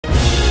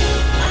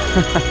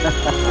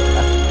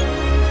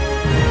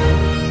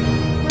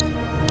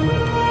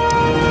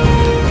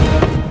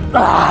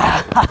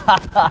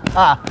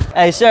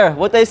Hey, sir,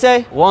 what they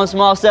say? One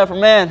small step for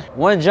man,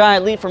 one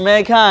giant leap for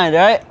mankind,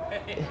 right?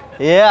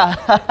 Yeah.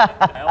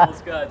 I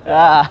almost got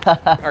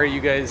that. Are you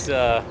guys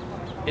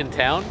in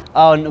town?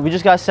 Oh, no, we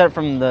just got sent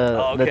from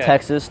the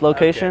Texas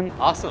location. Okay.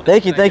 Awesome.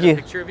 Thank you, Can I thank get you. a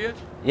picture of you?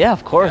 Yeah,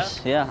 of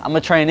course. Yeah, I'm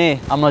a trainee.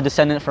 I'm a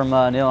descendant from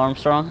Neil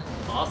Armstrong.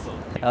 Awesome.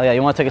 Oh yeah,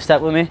 you want to take a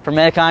step with me for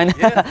mankind?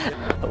 Yeah.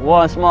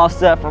 One small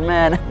step for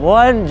man,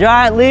 one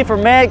giant leap for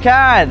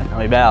mankind. And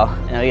we bow.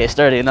 You know, we get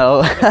sturdy, you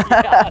know.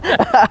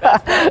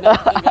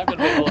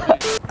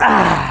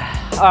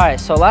 Alright,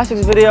 so last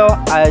week's video,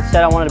 I had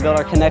said I wanted to build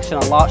our connection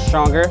a lot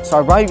stronger. So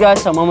I brought you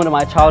guys to a moment of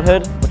my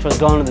childhood, which was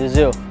going to the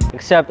zoo.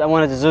 Except I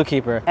wanted a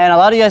zookeeper. And a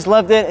lot of you guys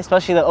loved it,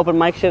 especially the open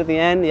mic shit at the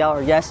end. Y'all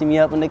were gassing me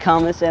up in the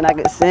comments saying I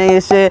could sing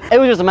and shit. It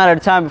was just a matter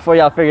of time before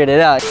y'all figured it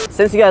out.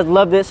 Since you guys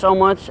loved it so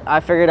much, I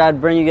figured I'd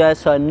bring you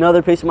guys to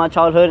another piece of my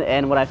childhood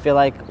and what I feel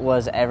like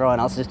was everyone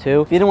else's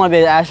too. If you didn't want to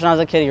be an astronaut as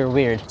a kid, you're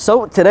weird.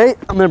 So today,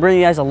 I'm gonna bring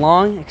you guys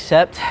along,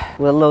 except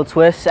with a little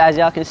twist, as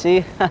y'all can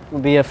see. I'll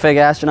be a fake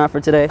astronaut for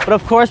today. But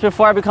of course,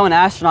 before I become an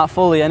astronaut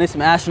fully, I need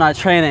some astronaut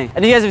training.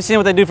 And you guys have seen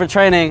what they do for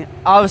training.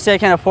 Obviously, I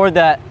can't afford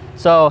that.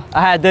 So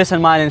I had this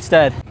in mind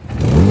instead.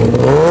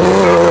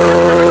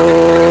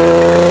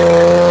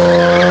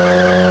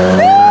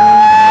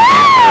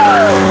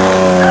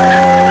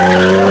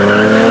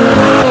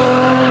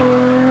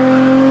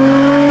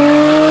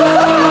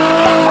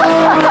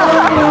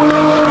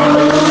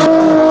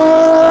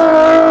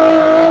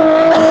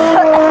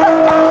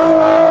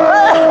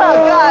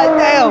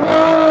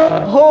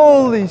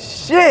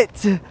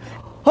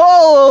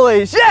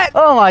 Holy shit!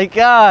 Oh my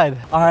god!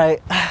 All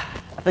right,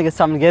 I think it's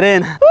time to get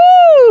in.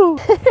 Woo!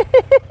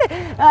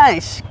 I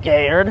ain't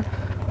scared.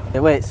 Hey,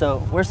 wait, so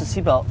where's the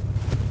seatbelt?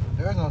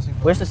 There is no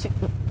seatbelt. Where's the seat?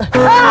 No,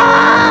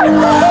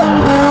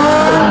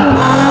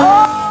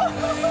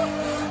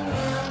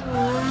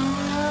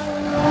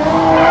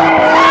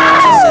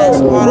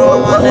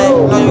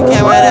 you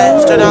can't wear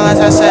that. Straight down like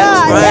I said.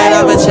 Run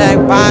up a check,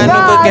 buy a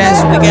new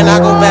gas. We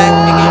cannot go back.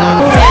 We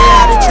cannot go back.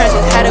 Out the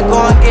trenches, had to go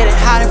and get it.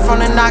 Hiding from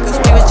the knockers,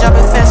 we was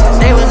jumping fences.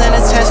 They was in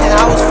attention,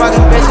 I was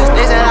fucking bitches.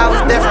 They said I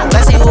was different.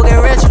 Let's see who get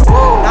rich.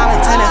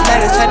 Diamond tennis,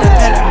 niggas check the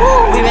pennant.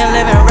 We been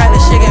living right,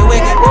 this shit get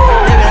wicked.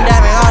 Living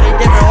dabbing all these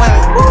different women.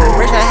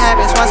 Rich that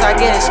happens once I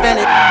get it, spend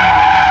it.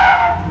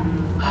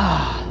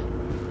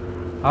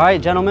 All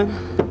right, gentlemen.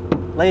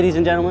 Ladies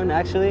and gentlemen,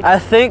 actually. I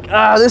think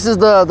this is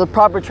the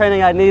proper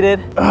training I needed.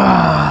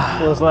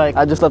 Feels like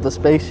I just left the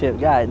spaceship.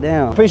 God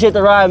damn. Appreciate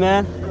the ride,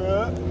 man.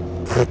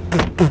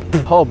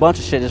 A whole bunch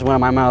of shit just went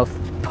in my mouth.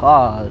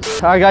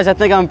 Pause. All right, guys, I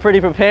think I'm pretty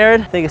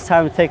prepared. I think it's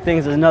time to take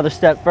things another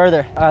step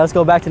further. All right, let's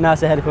go back to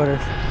NASA headquarters.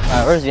 All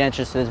right, where's the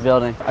entrance to this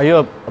building? Are you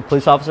a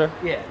police officer?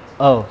 Yeah.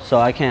 Oh, so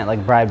I can't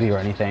like bribe you or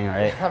anything,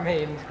 right? I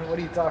mean, what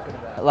are you talking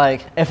about?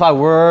 Like, if I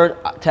were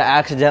to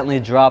accidentally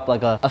drop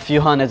like a few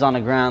hundreds on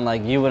the ground,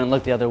 like you wouldn't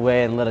look the other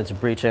way and let us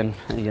breach in,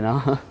 you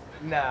know?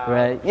 No.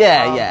 Right?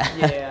 Yeah,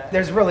 yeah.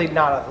 There's really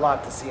not a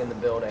lot to see in the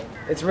building.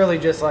 It's really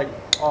just like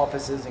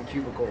offices and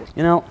cubicles.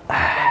 You know,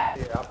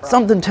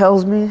 something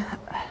tells me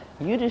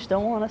you just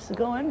don't want us to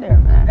go in there,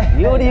 man.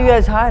 What are you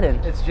guys hiding?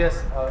 It's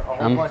just a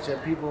whole bunch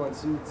of people in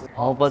suits. A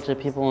whole bunch of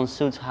people in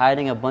suits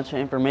hiding a bunch of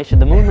information.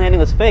 The moon landing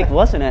was fake,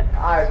 wasn't it?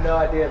 I have no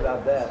idea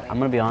about that. I'm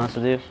gonna be honest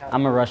with you.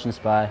 I'm a Russian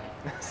spy.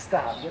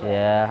 Stop.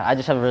 Yeah, I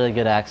just have a really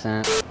good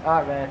accent. All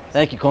right, man.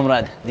 Thank you,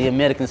 comrade. The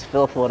Americans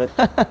fell for it.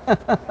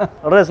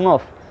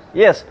 Reznov.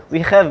 Yes, we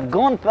have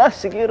gone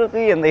past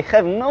security and they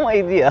have no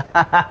idea.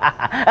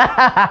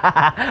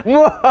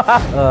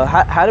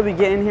 How do we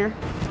get in here?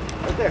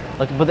 Right there.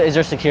 Like, but is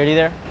there security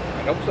there?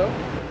 I hope so.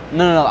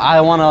 No.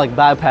 I want to like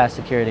bypass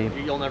security.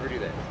 You'll never do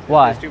that.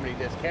 Why? There's too many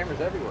cameras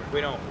everywhere.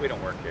 We don't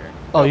work here.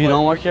 Oh, you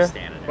don't work here?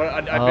 But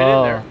I've been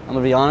in there. I'm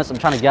gonna be honest. I'm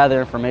trying to gather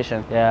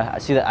information. Yeah, I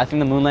see that. I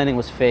think the moon landing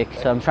was fake,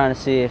 so I'm trying to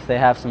see if they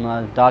have some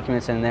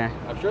documents in there.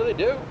 I'm sure they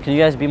do. Can you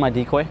guys be my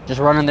decoy? Just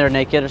run in there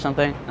naked or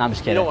something? No, I'm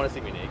just kidding. You don't want to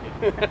see me naked.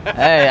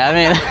 Hey, I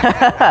mean,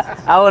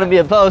 I wouldn't be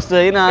opposed to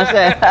it, you know what I'm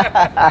saying?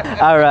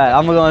 All right,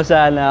 I'm gonna go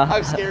inside now.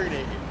 I'm scary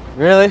naked.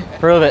 Really?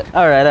 Prove it.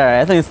 All right.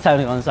 I think it's time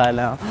to go inside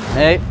now.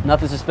 Hey,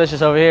 nothing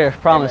suspicious over here.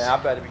 Promise. Hey man,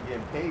 I better be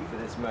getting paid for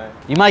this, man.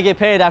 You might get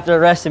paid after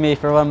arresting me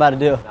for what I'm about to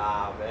do.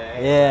 Nah,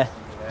 man. Yeah.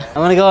 I'm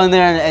gonna go in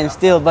there and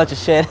steal a bunch of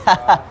shit.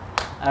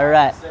 All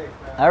right.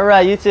 All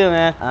right, you too,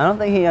 man. I don't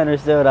think he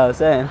understood what I was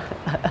saying.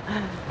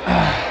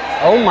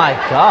 Oh my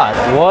God,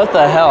 what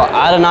the hell?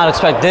 I did not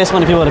expect this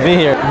many people to be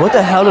here. What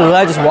the hell did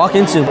I just walk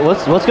into?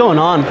 What's going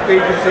on?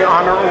 Agency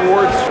Honor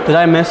Awards. Did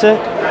I miss it?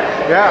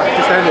 Yeah,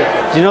 just ended.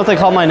 Do you know if they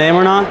called my name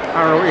or not?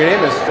 I don't know what your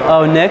name is.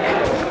 Oh, Nick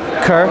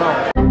Kerr.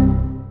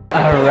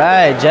 All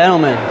right,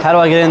 gentlemen. How do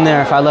I get in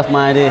there if I left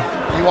my ID?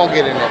 You won't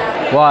get in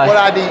there. Why? What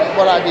ID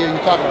are you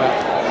talking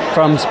about?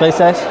 from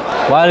SpaceX?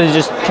 Why did you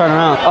just turn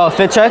around? Oh,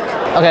 fit check?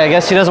 Okay, I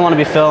guess he doesn't want to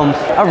be filmed.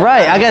 All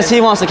right, I guess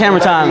he wants the camera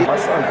time. My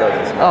son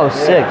does this. Oh,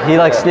 sick. He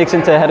like sneaks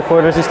into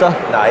headquarters and stuff?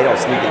 Nah, he don't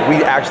sneak in.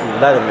 We actually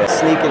let him in.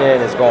 Sneaking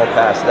in is going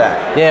past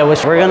that. Yeah,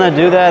 which we're gonna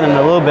do that in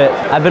a little bit.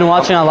 I've been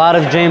watching a lot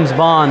of James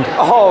Bond.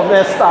 Oh,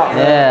 man, stop,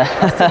 man.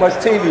 Yeah. Too much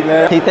TV,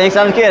 man. He thinks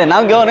I'm kidding.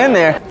 I'm going in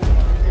there.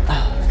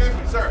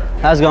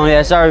 How's it going?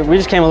 Yeah, sorry, we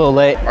just came a little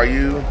late. Are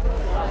you,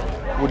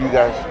 what do you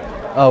guys,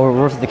 Oh,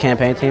 we're with the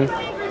campaign team.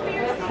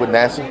 with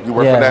NASA? You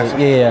work Yeah, for NASA?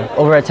 yeah.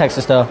 Over at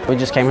Texas though. We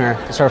just came here.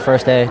 It's our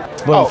first day.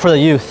 But Oh. for the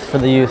youth,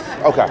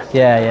 Okay.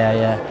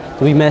 Yeah.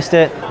 We missed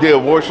it. The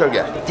award show,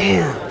 yeah.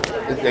 Damn.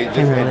 They just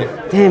ended.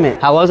 Damn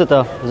it. How was it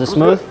though? Was it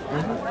smooth?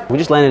 We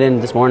just landed in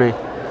this morning.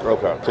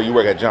 Okay. So you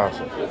work at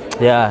Johnson?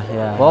 Yeah.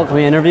 Well, can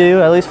we interview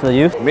you at least for the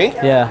youth? Me?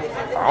 Yeah.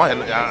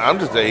 I'm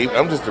just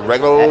a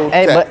regular old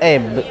tech.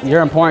 But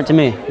you're important to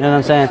me. You know what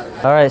I'm saying?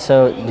 All right.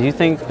 So, do you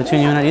think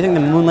between you and I, do you think the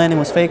moon landing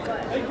was fake?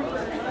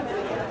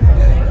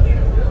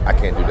 I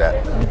can't do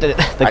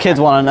that. The kids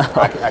want to know.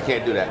 I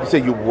can't do that. You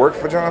said you work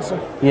for Johnson?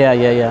 Yeah.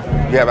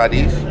 You have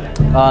IDs?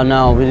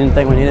 No, we didn't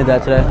think we needed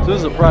that today. So this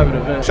is a private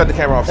event. Shut the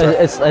camera off, sir.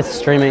 It's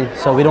streaming,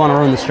 so we don't want to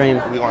ruin the stream.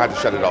 We're gonna have to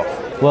shut it off.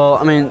 Well,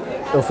 I mean,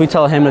 if we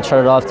tell him to shut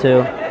it off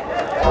too.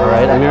 All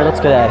right, Amir, let's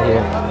get out of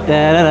here.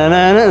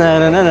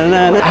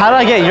 How did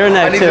I get your I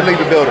neck need too? to leave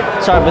the building.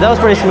 Sorry, but that was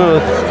pretty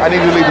smooth. I need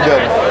to leave the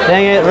building.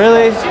 Dang it,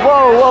 really?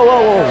 Whoa.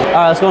 All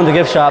right, let's go in the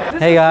gift shop.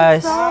 Hey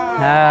guys.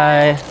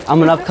 Hi.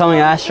 I'm an upcoming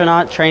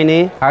astronaut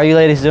trainee. How are you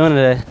ladies doing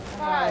today?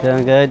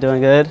 Doing good. Are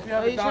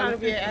you trying to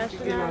be an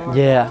astronaut?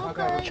 Yeah,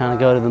 trying to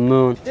go to the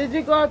moon. Did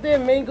you go out there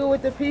and mingle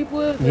with the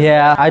people?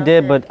 Yeah, I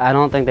did, but I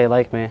don't think they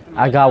like me.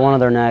 I got one of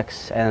their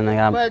necks and I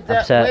got But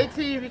upset. wait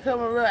till you become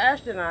a real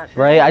astronaut.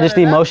 Right? I just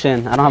need Enough.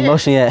 motion. I don't have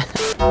motion yet.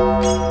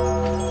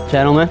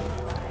 Gentlemen,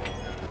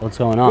 what's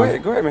going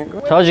on? Go ahead, man. Go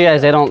ahead. Told you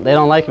guys they don't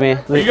like me.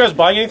 Are you guys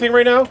buying anything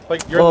right now?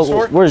 Like you're in the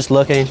store? We're just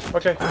looking.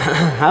 Okay.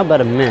 How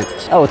about a mint?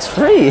 Oh, it's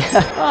free.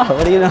 Oh,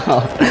 what do you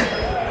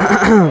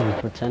know?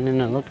 Pretending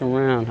to look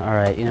around. All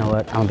right, you know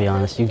what? I'm gonna be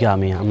honest. You got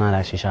me. I'm not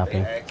actually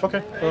shopping.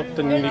 Okay. Well,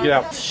 then you need to get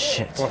out.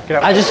 Shit. Well, get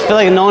out. I just feel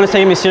like no one is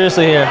taking me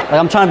seriously here. Like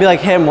I'm trying to be like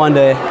him one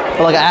day,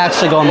 but like I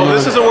actually go on the Well, moon.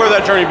 this isn't where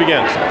that journey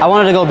begins. I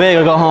wanted to go big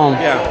or go home.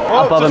 Yeah. Up,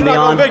 Well, up since and you're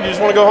not beyond. going big, you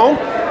just want to go home?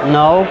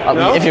 No,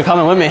 No? if you're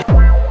coming with me.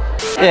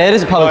 Yeah, it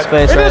is a public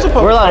space. It right? is a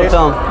public We're allowed space, to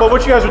film. But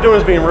what you guys are doing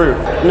is being rude.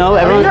 No,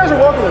 I mean, everyone. you guys are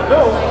welcome to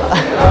film.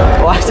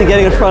 Why is he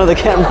getting in front of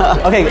the camera?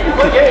 Okay,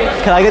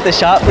 can I get the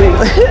shot, please?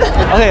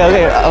 okay.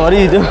 What are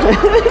you doing?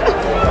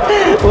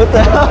 What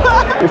the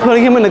hell? You're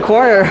putting him in the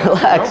corner.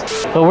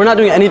 Relax. But we're not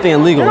doing anything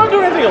illegal. You're not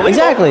doing anything illegal.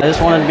 Exactly. I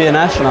just wanted to be an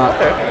astronaut.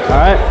 Okay. All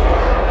right.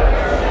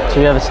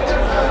 So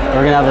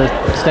we're gonna have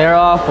a stare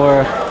off,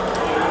 or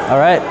all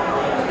right.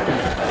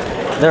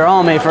 They're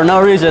on me for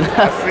no reason.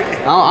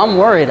 I'm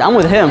worried. I'm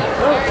with him.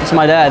 It's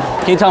my dad.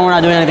 Can you tell him we're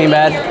not doing anything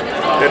bad?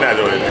 They're not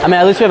doing it. I mean,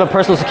 at least we have a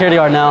personal security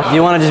guard now. Do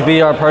you want to just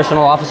be our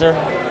personal officer?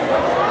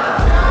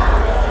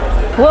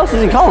 Who else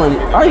is he calling?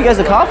 Are you guys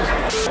the cops?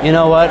 You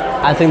know what?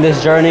 I think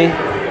this journey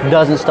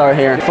doesn't start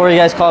here. Before you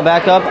guys call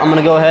back up, I'm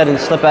gonna go ahead and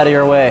slip out of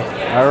your way.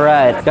 All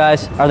right,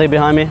 guys, are they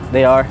behind me?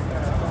 They are.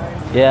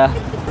 Yeah.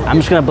 I'm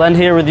just gonna blend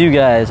here with you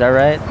guys, all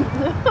right?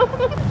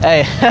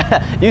 Hey,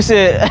 you see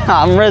it,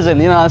 I'm risen,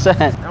 you know what I'm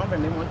saying? I don't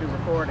think they want you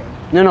recording.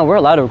 No, we're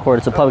allowed to record.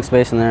 It's a public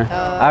space in there.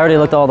 I already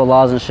looked at all the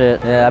laws and shit.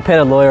 Yeah, I paid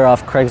a lawyer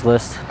off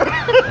Craigslist.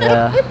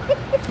 Yeah.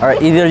 All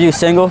right, either of you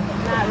single?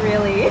 Not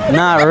really.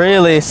 Not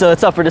really, so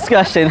it's up for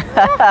discussion.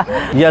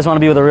 You guys want to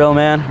be with a real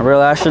man, a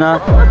real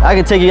astronaut? I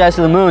can take you guys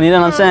to the moon, you know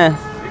what I'm saying?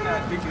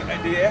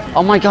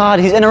 Oh my God,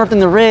 he's interrupting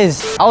the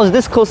Riz. I was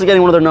this close to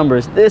getting one of their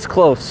numbers, this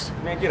close.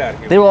 Man, get out of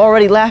here. They were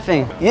already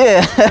laughing.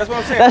 Yeah, That's what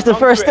I'm saying. that's the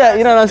first step,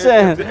 you know what I'm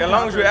saying? As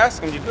long as you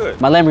ask them, you're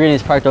good. My Lamborghini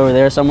is parked over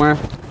there somewhere.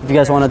 If you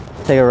guys want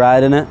to take a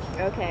ride in it.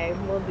 Okay,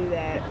 we'll do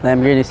that.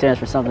 Lamborghini stands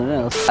for something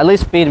else. At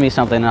least feed me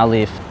something and I'll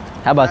leave.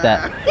 How about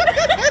that?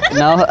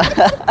 No?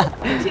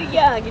 You're too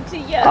young. You're too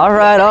young. All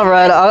right.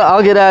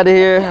 I'll get out of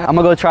here. I'm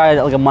gonna go try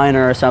like a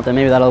minor or something.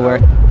 Maybe that'll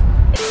work.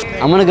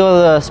 I'm gonna go to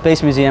the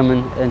Space Museum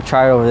and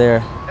try it over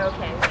there.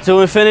 Okay. To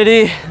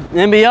infinity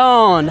and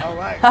beyond. All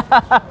right.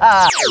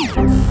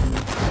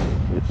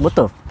 What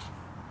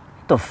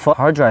the fuck?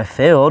 Hard drive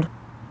failed.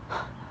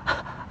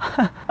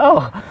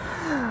 Oh.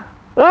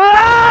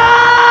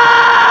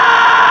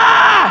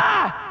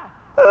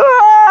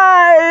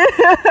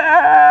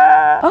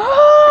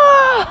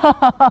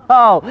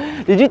 Oh,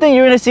 did you think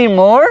you were gonna see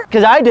more?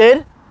 Cause I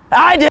did.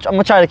 I'm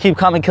gonna try to keep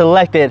calm and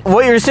collected.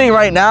 What you're seeing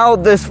right now,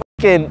 this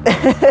fucking,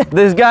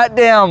 this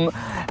goddamn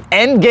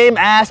endgame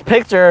ass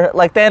picture,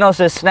 like Thanos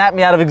just snapped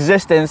me out of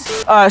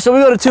existence. All right, so we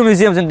go to two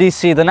museums in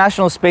DC, the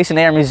National Space and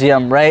Air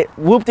Museum, right?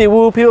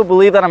 Whoop-de-whoop, people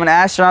believe that I'm an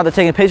astronaut, they're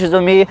taking pictures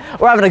of me,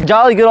 we're having a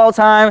jolly good old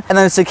time, and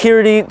then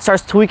security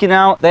starts tweaking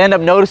out. They end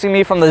up noticing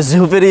me from the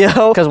zoo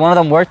video, because one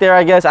of them worked there,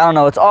 I guess. I don't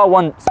know, it's all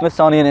one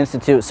Smithsonian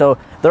Institute, so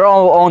they're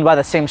all owned by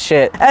the same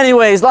shit.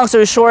 Anyways, long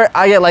story short,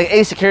 I get like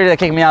a security that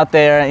kicked me out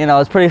there. You know,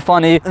 it's pretty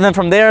funny. And then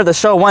from there, the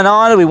show went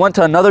on. We went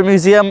to another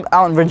museum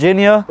out in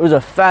Virginia. It was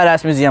a fat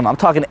ass museum. I'm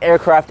talking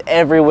aircraft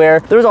everywhere.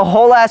 There was a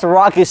whole ass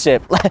rocket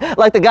ship,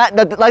 like the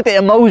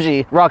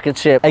emoji rocket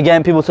ship.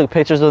 Again, people took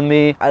pictures with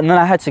me, and then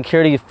I had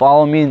security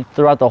follow me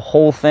throughout the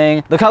whole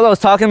thing. The couple that was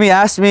talking to me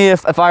asked me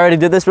if I already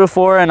did this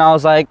before, and I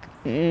was like,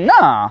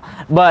 nah.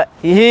 But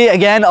he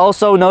again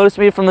also noticed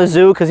me from the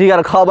zoo because he got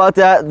a call about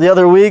that the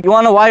other week. You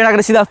wanna know why you're not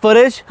gonna see that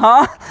footage?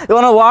 Huh? You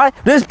wanna know why?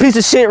 This piece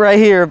of shit right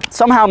here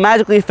somehow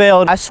magically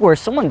failed. I swear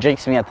someone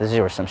jinxed me at the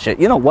zoo or some shit.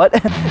 You know what?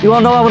 You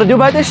wanna know what I'm gonna do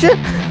about this shit?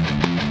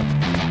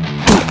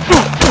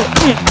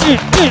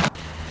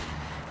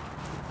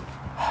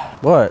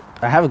 What?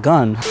 I have a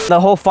gun. The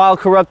whole file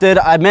corrupted.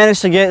 I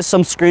managed to get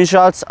some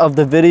screenshots of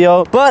the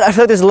video, but I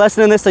feel like there's a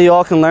lesson in this that you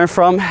all can learn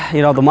from.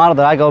 You know, the motto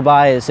that I go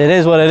by is, it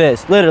is what it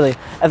is, literally.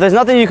 If there's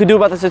nothing you can do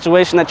about the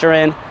situation that you're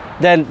in,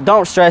 then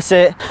don't stress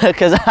it,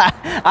 because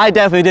I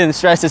definitely didn't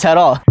stress this at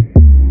all.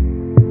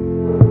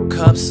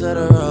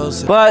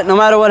 But no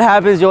matter what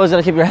happens, you always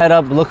gotta keep your head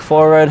up, look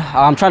forward.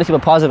 I'm trying to keep a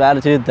positive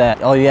attitude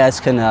that all you guys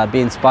can be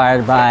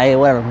inspired by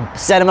whatever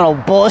sentimental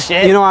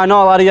bullshit. You know, I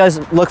know a lot of you guys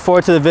look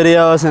forward to the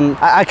videos, and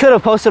I could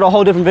have posted a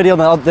whole different video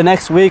the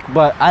next week,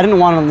 but I didn't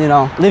want to, you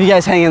know, leave you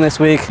guys hanging this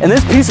week. And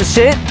this piece of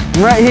shit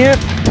right here,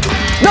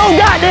 no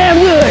goddamn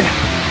good.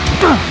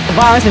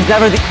 Violence is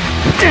never the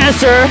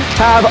answer.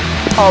 Have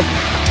a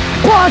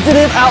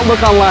positive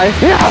outlook on life.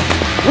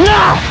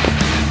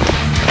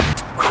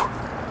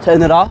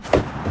 Turn it off.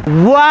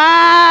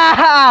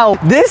 Wow!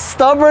 This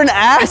stubborn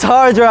ass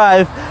hard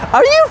drive.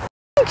 Are you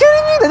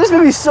kidding me? That just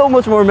made me so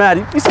much more mad.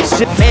 You piece of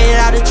shit. Made it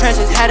out the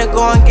trenches, had to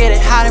go and get it.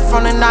 Hiding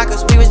from the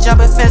knockers, we was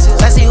jumping fences.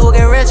 Let's see who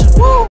get richer. Woo!